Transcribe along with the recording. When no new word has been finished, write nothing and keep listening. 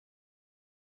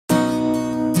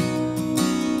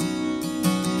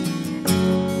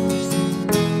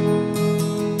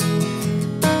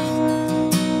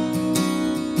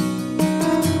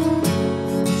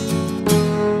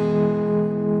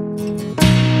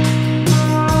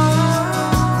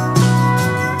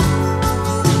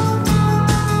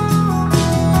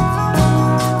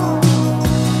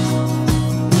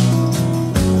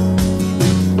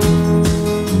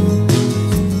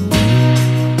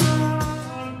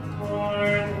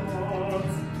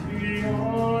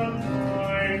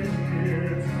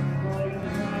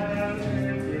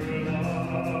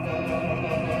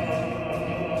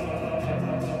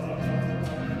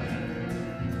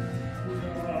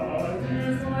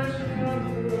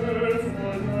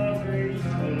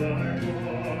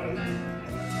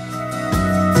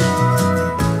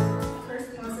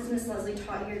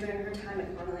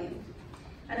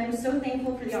so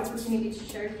thankful for the opportunity to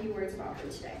share a few words about her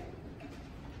today.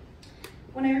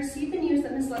 When I received the news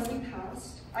that Miss Leslie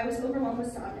passed, I was overwhelmed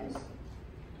with sadness.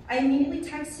 I immediately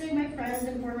texted my friends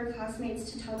and former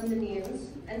classmates to tell them the news,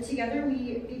 and together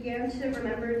we began to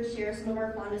remember and share some of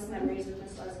our fondest memories with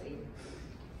Miss Leslie,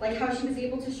 like how she was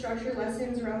able to structure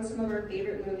lessons around some of our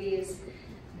favorite movies,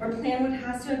 or plan what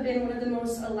has to have been one of the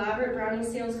most elaborate brownie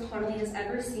sales Connelly has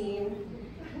ever seen,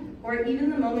 or even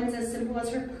the moments as simple as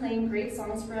her playing great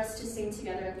songs for us to sing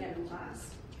together at the end of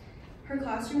class. Her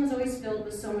classroom was always filled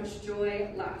with so much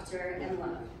joy, laughter, and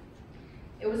love.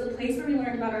 It was a place where we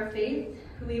learned about our faith,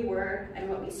 who we were, and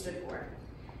what we stood for.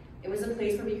 It was a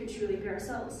place where we could truly be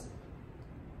ourselves.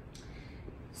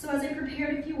 So as I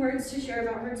prepared a few words to share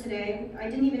about her today, I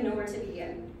didn't even know where to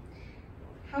begin.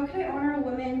 How could I honor a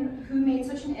woman who made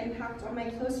such an impact on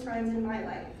my close friends in my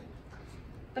life?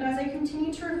 But as I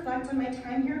continued to reflect on my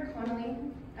time here at Connelly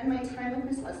and my time with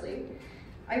Miss Leslie,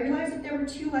 I realized that there were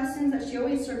two lessons that she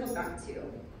always circled back to,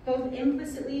 both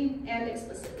implicitly and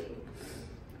explicitly: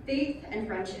 faith and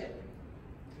friendship.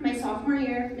 My sophomore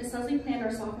year, Miss Leslie planned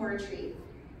our sophomore retreat,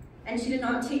 and she did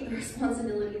not take the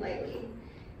responsibility lightly.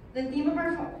 The theme of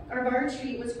our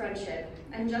retreat was friendship,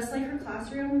 and just like her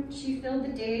classroom, she filled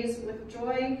the days with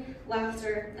joy,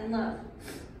 laughter, and love.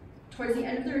 Towards the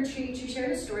end of the retreat, she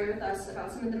shared a story with us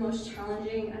about some of the most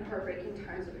challenging and heartbreaking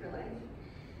times of her life,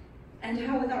 and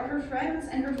how without her friends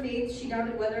and her faith, she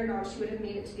doubted whether or not she would have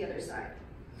made it to the other side.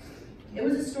 It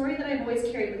was a story that I've always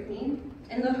carried with me,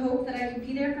 in the hope that I could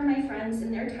be there for my friends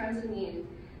in their times of need,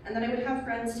 and that I would have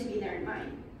friends to be there in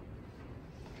mine.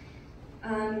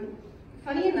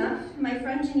 Funny enough, my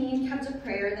friend Janine kept a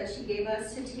prayer that she gave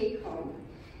us to take home,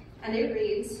 and it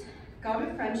reads, "God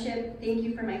of friendship, thank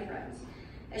you for my friends,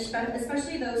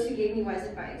 especially those who gave me wise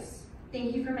advice.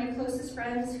 Thank you for my closest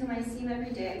friends whom I see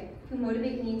every day, who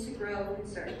motivate me to grow and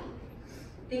serve.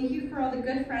 Thank you for all the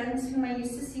good friends whom I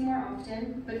used to see more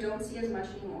often, but don't see as much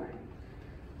anymore.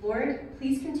 Lord,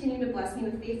 please continue to bless me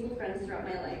with faithful friends throughout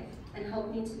my life, and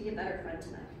help me to be a better friend to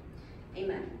them.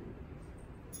 Amen."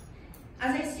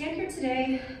 As I stand here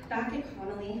today, back at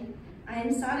Connelly, I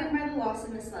am saddened by the loss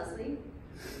of Miss Leslie,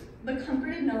 but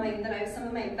comforted knowing that I have some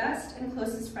of my best and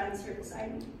closest friends here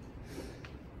beside me.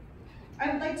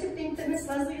 I would like to think that Miss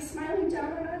Leslie is smiling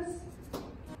down on us,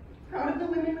 proud of the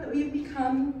women that we have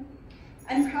become,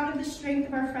 and proud of the strength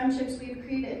of our friendships we have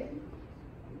created.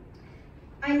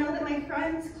 I know that my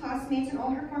friends, classmates, and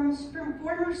all her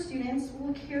former students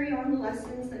will carry on the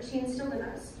lessons that she instilled in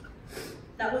us.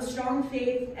 That with strong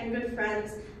faith and good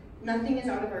friends, nothing is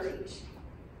out of our reach.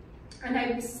 And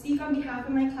I speak on behalf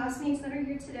of my classmates that are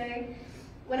here today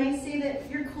when I say that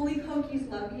your Coley Pokies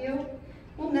love you,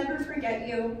 will never forget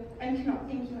you, and cannot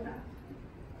thank you enough.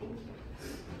 Thank you.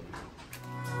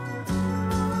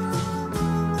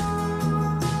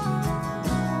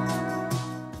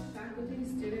 Faculty,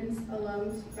 students,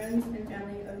 alums, friends, and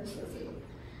family of Miss Leslie.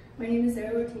 My name is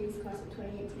Sarah Ortiz, class of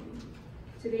 2018.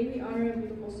 Today we honor a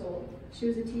beautiful soul. She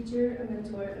was a teacher, a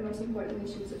mentor, and most importantly,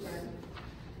 she was a friend.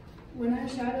 When I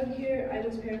shadowed here, I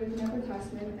was paired with an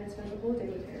upperclassman and spent the whole day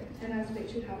with her, and as fate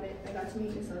should have it, I got to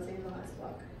meet Miss Leslie in the last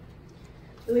block.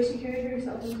 The way she carried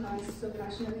herself in class, so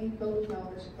passionately, filled with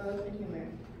knowledge, love, and humor.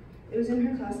 It was in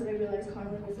her class that I realized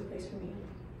Connelly was the place for me.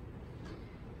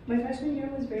 My freshman year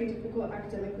was very difficult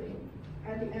academically.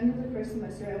 At the end of the first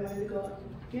semester, I wanted to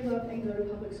give up and go to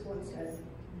public school instead.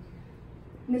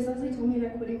 Miss Leslie told me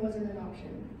that quitting wasn't an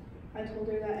option. I told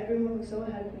her that everyone was so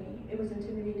ahead of me, it was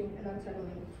intimidating and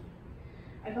unsettling.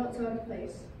 I felt so out of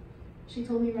place. She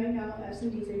told me right now, F's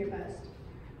and D's are your best.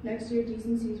 Next year, D's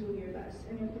and C's will be your best,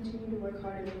 and you'll continue to work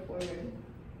hard and move forward.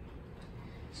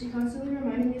 She constantly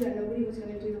reminded me that nobody was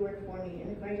going to do the work for me,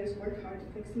 and if I just worked hard to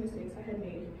fix the mistakes I had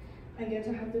made, I'd get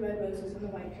to have the red roses and the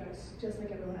white dress, just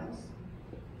like everyone else.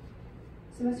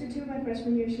 Semester 2 of my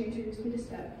freshman year, she introduced me to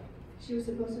Steph. She was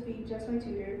supposed to be just my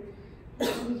tutor, but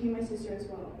she became my sister as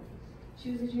well.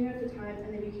 She was a junior at the time,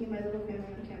 and they became my little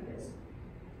family on campus.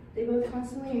 They both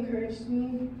constantly encouraged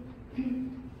me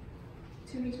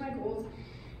to reach my goals,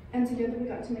 and together we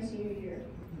got to my senior year.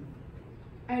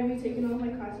 I had retaken all my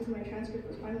classes, and my transcript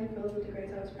was finally filled with the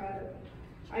grades I was proud of.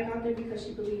 I got there because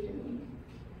she believed in me.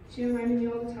 She reminded me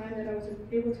all the time that I was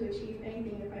able to achieve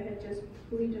anything if I had just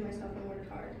believed in myself and worked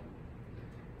hard.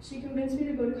 She convinced me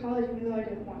to go to college even though I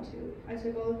didn't want to. I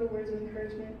took all of her words of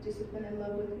encouragement, discipline, and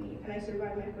love with me, and I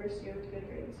survived my first year with good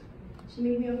grades. She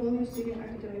made me a whole new student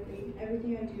academically.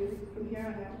 Everything I do from here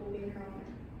on out will be in her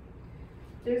honor.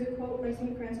 There's a quote by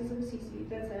St. Francis of Assisi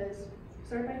that says,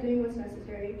 "Start by doing what's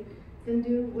necessary, then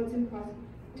do what's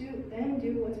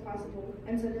possible,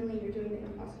 and suddenly you're doing the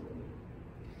impossible."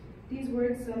 These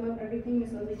words sum up everything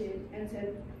Miss Leslie did and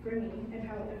said for me and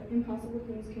how impossible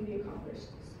things can be accomplished,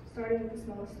 starting with the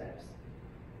smallest steps.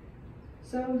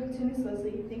 So, to Miss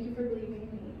Leslie, thank you for believing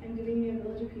in me and giving me a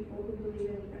village of people who believe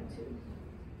in me too.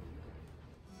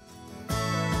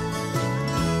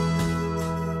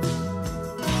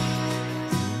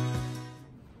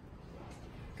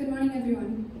 Good morning,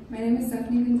 everyone. My name is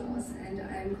Stephanie Gonzalez, and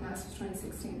I am class of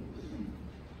 2016.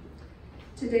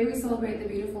 Today we celebrate the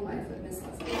beautiful life of Miss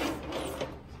Leslie.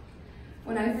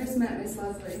 When I first met Miss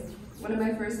Leslie, one of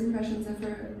my first impressions of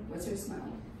her was her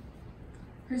smile.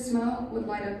 Her smile would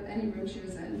light up any room she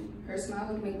was in. Her smile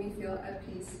would make me feel at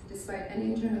peace, despite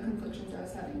any internal conflictions I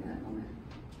was having in that moment.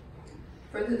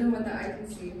 Further than what the eye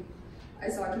could see, I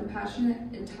saw a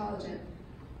compassionate, intelligent,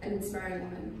 and inspiring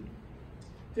woman.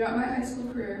 Throughout my high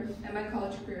school career and my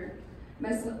college career,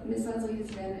 Miss Leslie has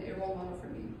been a role model for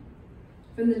me.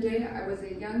 From the day I was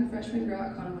a young freshman girl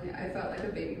at Connelly, I felt like a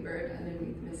baby bird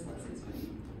underneath Miss Leslie's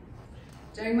wing.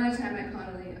 During my time at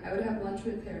Connelly, I would have lunch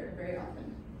with her very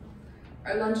often.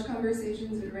 Our lunch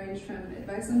conversations would range from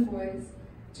advice on boys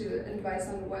to advice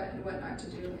on what and what not to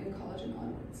do in college and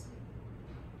onwards.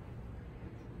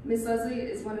 Miss Leslie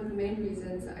is one of the main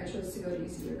reasons I chose to go to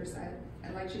UC Riverside,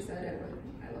 and like she said, I love it.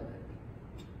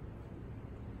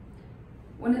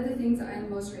 One of the things I am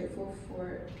most grateful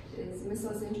for is Miss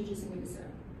Leslie introducing me to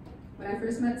Sarah. When I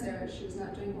first met Sarah, she was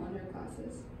not doing well in her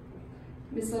classes.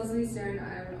 Miss Leslie, Sarah, and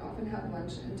I would often have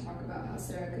lunch and talk about how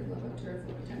Sarah could live up to her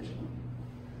full potential.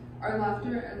 Our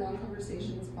laughter and long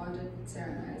conversations bonded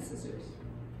Sarah and I as sisters.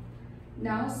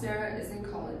 Now Sarah is in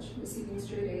college, receiving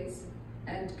straight A's,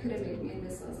 and couldn't make me and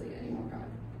Miss Leslie any more proud.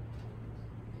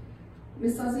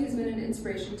 Miss Leslie has been an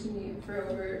inspiration to me for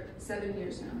over 7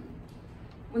 years now.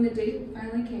 When the date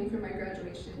finally came for my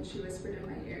graduation, she whispered in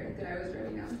my ear that I was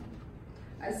ready now.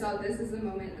 I saw this as the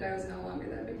moment that I was no longer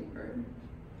that baby bird.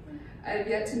 I have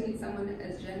yet to meet someone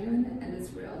as genuine and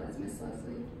as real as Miss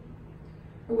Leslie.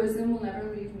 Her wisdom will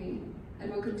never leave me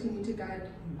and will continue to guide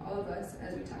all of us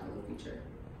as we tackle the future.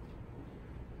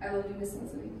 I love you, Miss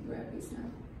Leslie. We're at peace now.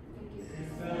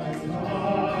 Thank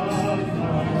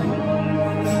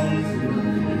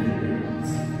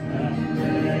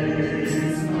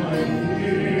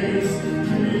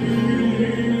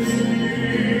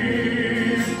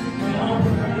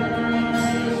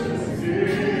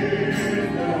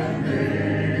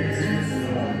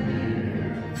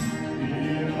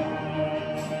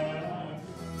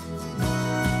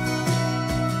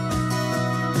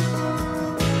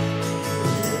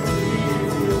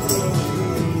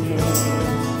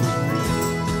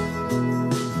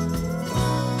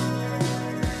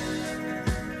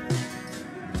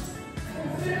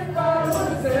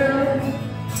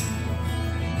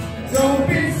Don't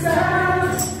be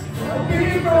sad, don't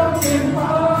be broken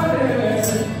hearted.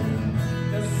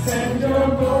 Just send your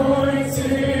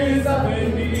voices up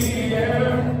in the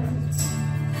air.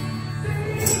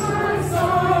 Sing my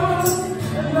song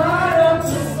and light up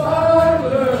the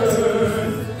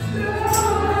sparklers.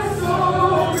 Tell my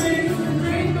stories and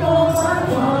drink all my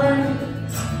wine.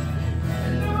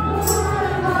 And all my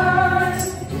life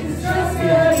is just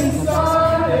getting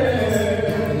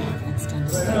started.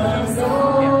 When I'm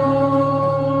gone.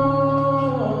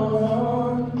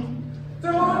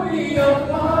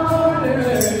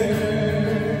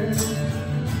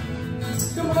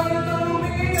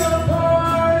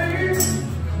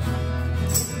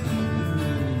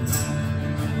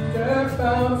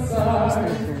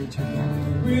 Outside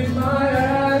with my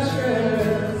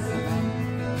ashes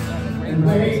and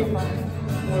wait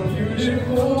for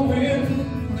beautiful